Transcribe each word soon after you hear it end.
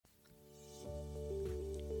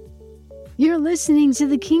You're listening to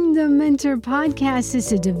the Kingdom Mentor Podcast.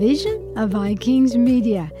 It's a division of iKings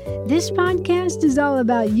Media. This podcast is all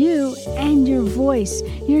about you and your voice,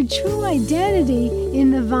 your true identity in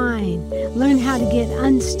the vine. Learn how to get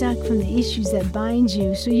unstuck from the issues that bind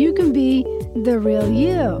you so you can be the real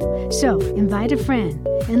you. So invite a friend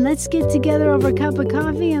and let's get together over a cup of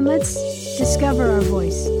coffee and let's discover our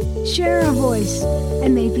voice, share our voice,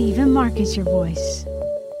 and maybe even market your voice.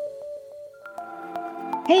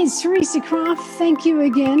 Hey, it's Teresa Croft. Thank you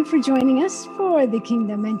again for joining us for the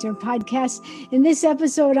Kingdom Mentor Podcast. In this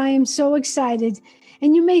episode, I am so excited.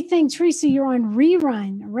 And you may think, Teresa, you're on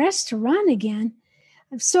rerun, rest to run again.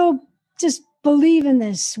 I'm so just believe in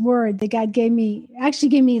this word that God gave me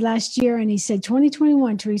last year. And he said,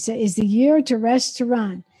 2021, Teresa, is the year to rest to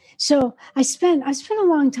run. So I spent a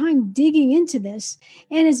long time digging into this.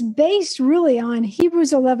 And it's based really on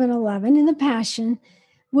Hebrews 11:11 in the Passion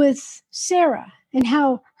with Sarah, and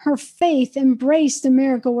how her faith embraced the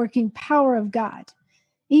miracle-working power of God,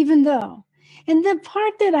 even though. And the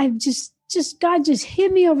part that I've God just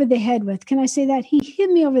hit me over the head with, can I say that? He hit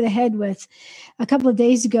me over the head with a couple of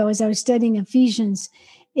days ago as I was studying Ephesians,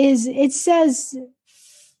 is it says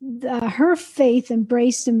her faith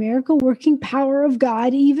embraced the miracle-working power of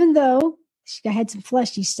God, even though she had some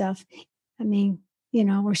fleshy stuff. I mean,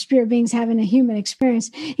 we're spirit beings having a human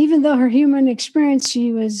experience. Even though her human experience,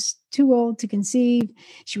 she was too old to conceive.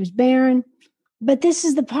 She was barren. But this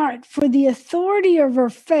is the part, for the authority of her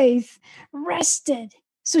faith rested.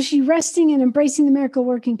 So she's resting and embracing the miracle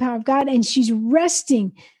working power of God, and she's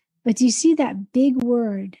resting. But do you see that big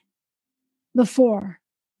word before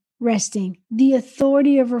resting? The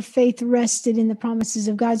authority of her faith rested in the promises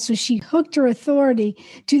of God. So she hooked her authority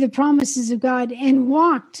to the promises of God and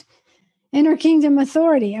walked in her kingdom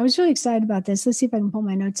authority. I was really excited about this. Let's see if I can pull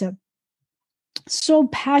my notes up. So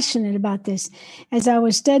passionate about this. As I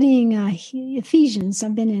was studying Ephesians,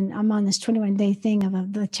 I'm on this 21-day thing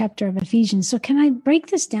of the chapter of Ephesians. So can I break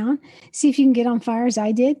this down? See if you can get on fire as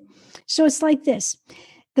I did. So it's like this.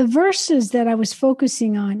 The verses that I was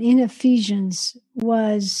focusing on in Ephesians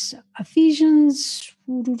was Ephesians.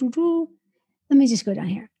 Let me just go down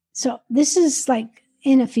here. So this is like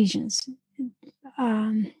in Ephesians,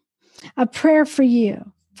 a prayer for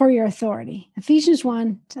you, for your authority. Ephesians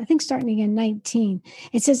 1, I think starting again 19,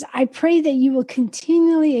 it says, I pray that you will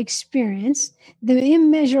continually experience the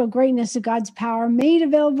immeasurable greatness of God's power made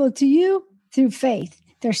available to you through faith.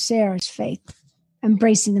 There's Sarah's faith,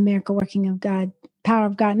 embracing the miracle working of God, power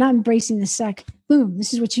of God, not embracing the suck. Boom,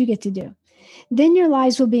 this is what you get to do. Then your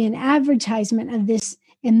lives will be an advertisement of this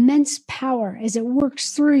immense power as it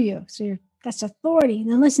works through you. So that's authority.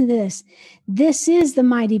 Now listen to this. This is the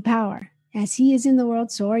mighty power. As he is in the world,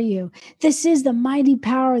 so are you. This is the mighty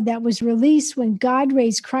power that was released when God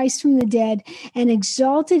raised Christ from the dead and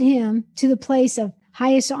exalted him to the place of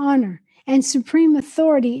highest honor and supreme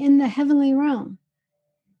authority in the heavenly realm.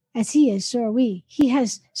 As he is, so are we. He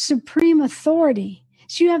has supreme authority.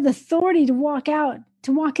 So you have the authority to walk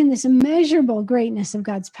in this immeasurable greatness of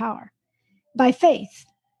God's power by faith.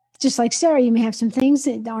 Just like Sarah, you may have some things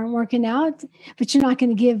that aren't working out, but you're not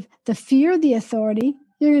going to give the fear the authority.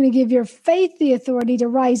 You're going to give your faith the authority to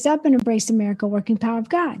rise up and embrace the miracle working power of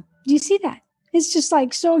God. Do you see that? It's just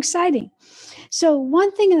like so exciting. So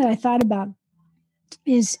one thing that I thought about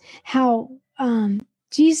is how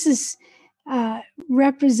Jesus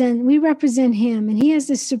we represent him, and he has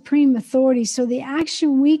this supreme authority. So the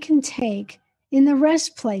action we can take in the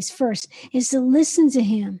rest place first is to listen to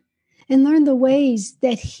him and learn the ways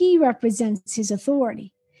that he represents his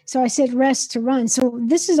authority. So I said rest to run. So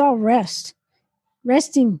this is all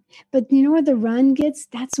resting. But you know where the run gets?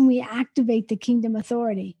 That's when we activate the kingdom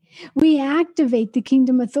authority. We activate the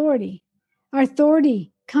kingdom authority. Our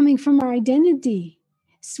authority coming from our identity.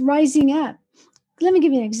 It's rising up. Let me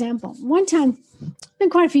give you an example. One time,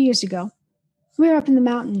 been quite a few years ago, we were up in the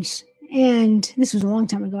mountains. And this was a long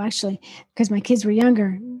time ago, actually, because my kids were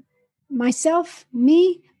younger. Myself,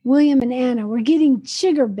 me, William, and Anna were getting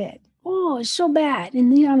chigger bit. Oh, it's so bad.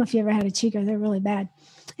 And I don't know if you ever had a chigger. They're really bad.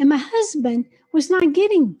 And my husband was not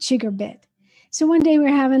getting chigger bit. So one day we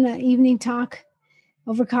were having an evening talk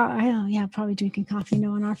over coffee. Probably drinking coffee,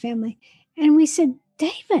 in our family. And we said,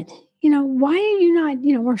 David, why are you not,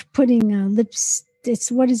 we're putting lips,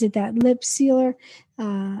 that lip sealer,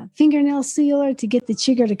 fingernail sealer to get the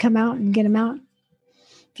chigger to come out and get them out.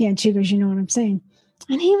 If you had chiggers, you know what I'm saying.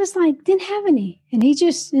 And he was like, didn't have any. And he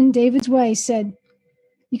just, in David's way, said,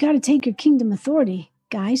 you got to take your kingdom authority,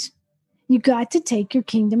 guys. You got to take your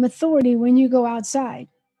kingdom authority when you go outside.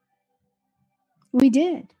 We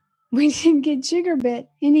did. We didn't get chigger bit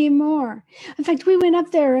anymore. In fact, we went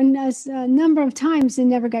up there a number of times and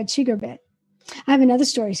never got chigger bit. I have another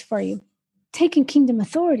story for you. Taking kingdom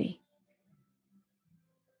authority.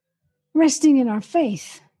 Resting in our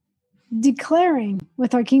faith. Declaring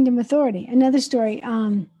with our kingdom authority. Another story,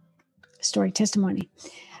 testimony.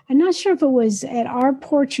 I'm not sure if it was at our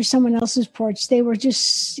porch or someone else's porch. They were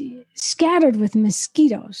just scattered with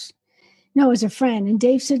mosquitoes. No, it was a friend. And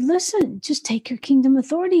Dave said, listen, just take your kingdom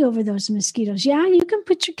authority over those mosquitoes. Yeah, you can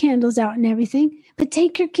put your candles out and everything, but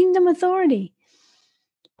take your kingdom authority.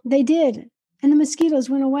 They did. And the mosquitoes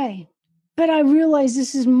went away. But I realized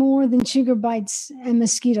this is more than sugar bites and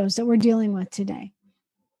mosquitoes that we're dealing with today.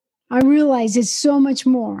 I realize it's so much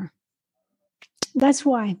more. That's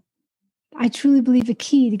why I truly believe the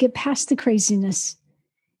key to get past the craziness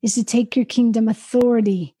is to take your kingdom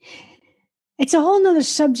authority. It's a whole nother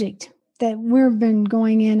subject that we've been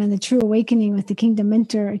going in on the True Awakening with the Kingdom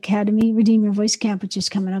Mentor Academy, Redeem Your Voice Camp, which is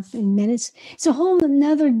coming up in minutes. It's a whole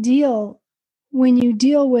nother deal when you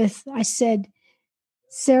deal with, I said,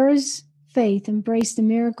 Sarah's faith embraced the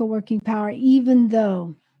miracle working power, even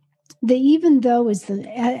though is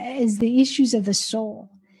the issues of the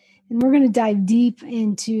soul. And we're going to dive deep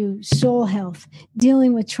into soul health,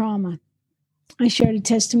 dealing with trauma. I shared a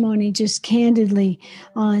testimony just candidly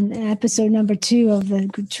on episode number 2 of the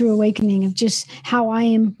True Awakening of just how I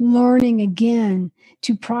am learning again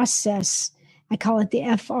to process. I call it the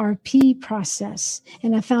FRP process.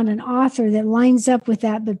 And I found an author that lines up with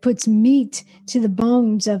that, but puts meat to the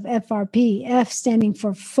bones of FRP. F standing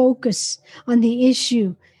for focus on the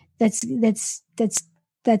issue that's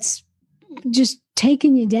just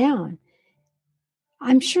taking you down.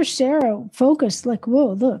 I'm sure Sarah focused like,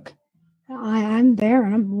 whoa, look, I'm there.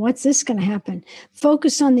 And what's this going to happen?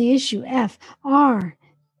 Focus on the issue. F, R,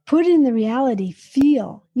 put in the reality,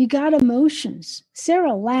 feel. You got emotions.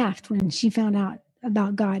 Sarah laughed when she found out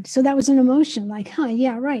about God. So that was an emotion like,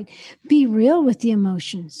 yeah, right. Be real with the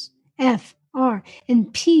emotions. F, R,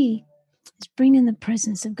 and P is bring in the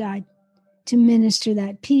presence of God to minister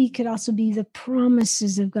that. P could also be the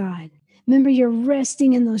promises of God. Remember, you're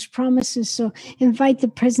resting in those promises. So invite the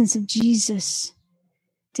presence of Jesus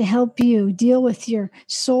to help you deal with your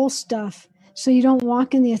soul stuff so you don't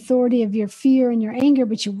walk in the authority of your fear and your anger,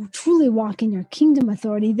 but you truly walk in your kingdom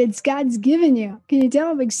authority that God's given you. Can you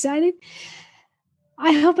tell I'm excited?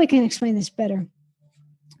 I hope I can explain this better.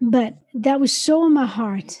 But that was so in my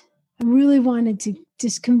heart. I really wanted to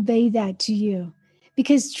just convey that to you.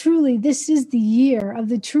 Because truly, this is the year of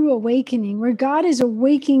the true awakening, where God is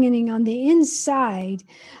awakening on the inside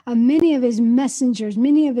of many of his messengers,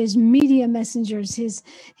 many of his media messengers, his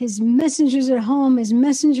messengers at home, his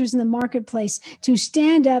messengers in the marketplace, to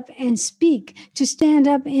stand up and speak, to stand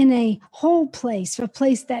up in a whole place, a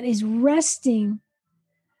place that is resting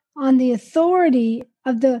on the authority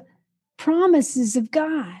of the promises of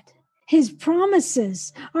God. His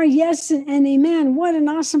promises are yes and amen. What an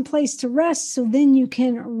awesome place to rest. So then you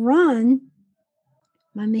can run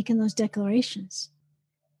by making those declarations.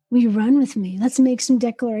 Will you run with me? Let's make some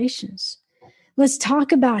declarations. Let's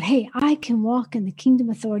talk about, hey, I can walk in the kingdom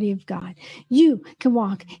authority of God. You can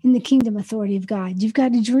walk in the kingdom authority of God. You've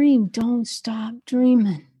got a dream. Don't stop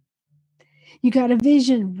dreaming. You got a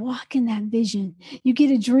vision. Walk in that vision. You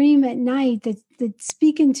get a dream at night that's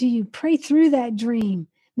speaking to you. Pray through that dream.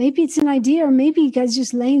 Maybe it's an idea, or maybe God's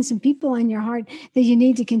just laying some people on your heart that you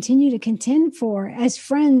need to continue to contend for as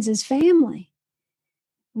friends, as family.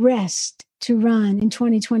 Rest to run in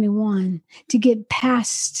 2021, to get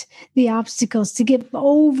past the obstacles, to get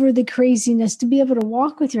over the craziness, to be able to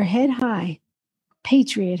walk with your head high,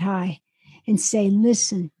 patriot high, and say,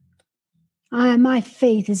 listen, my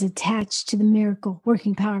faith is attached to the miracle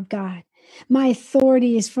working power of God. My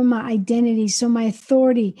authority is from my identity. So my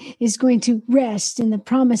authority is going to rest in the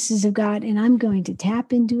promises of God, and I'm going to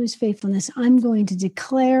tap into his faithfulness. I'm going to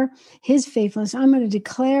declare his faithfulness. I'm going to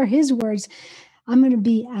declare his words. I'm going to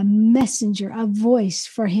be a messenger, a voice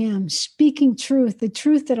for him, speaking truth, the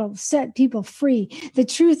truth that'll set people free, the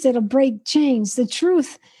truth that'll break chains, the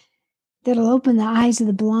truth that'll open the eyes of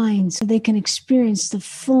the blind so they can experience the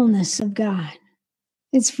fullness of God.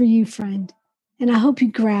 It's for you, friend, and I hope you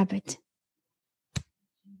grab it.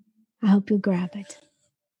 I hope you'll grab it.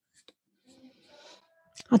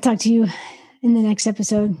 I'll talk to you in the next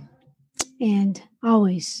episode. And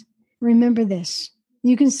always remember this.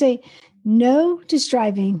 You can say no to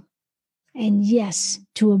striving and yes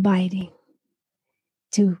to abiding.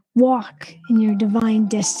 To walk in your divine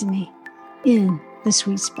destiny in the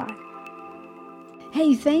sweet spot.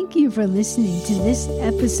 Hey, thank you for listening to this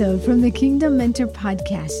episode from the Kingdom Mentor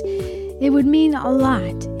Podcast. It would mean a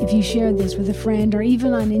lot if you shared this with a friend or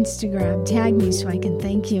even on Instagram. Tag me so I can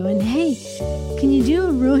thank you. And hey, can you do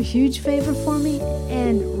a real huge favor for me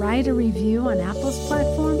and write a review on Apple's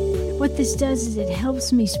platform? What this does is it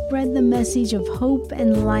helps me spread the message of hope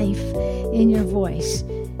and life in your voice.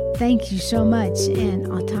 Thank you so much, and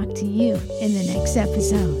I'll talk to you in the next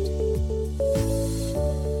episode.